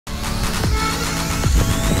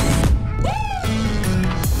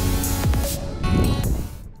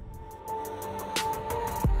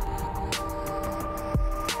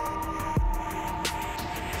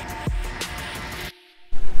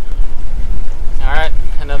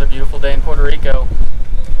Puerto Rico.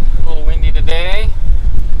 A little windy today.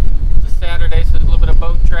 It's a Saturday, so there's a little bit of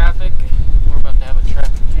boat traffic. We're about to have a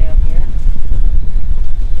traffic jam here.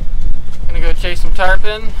 Gonna go chase some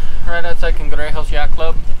tarpon right outside Cangrejos Yacht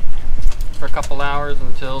Club for a couple hours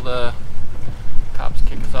until the cops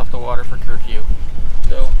kick us off the water for curfew.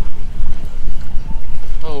 So,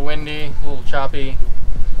 a little windy, a little choppy.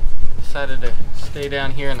 Decided to stay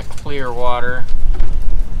down here in the clear water.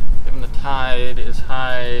 Given the tide is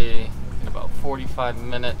high in about 45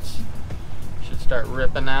 minutes, should start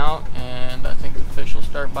ripping out, and I think the fish will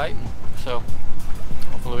start biting. So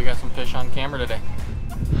hopefully we got some fish on camera today.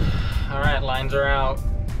 Alright, lines are out,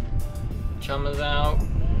 chum is out,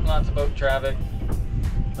 lots of boat traffic,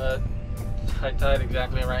 but it's high tide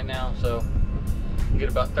exactly right now, so we'll get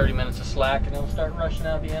about 30 minutes of slack and it'll start rushing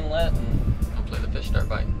out the inlet and hopefully the fish start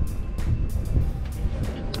biting.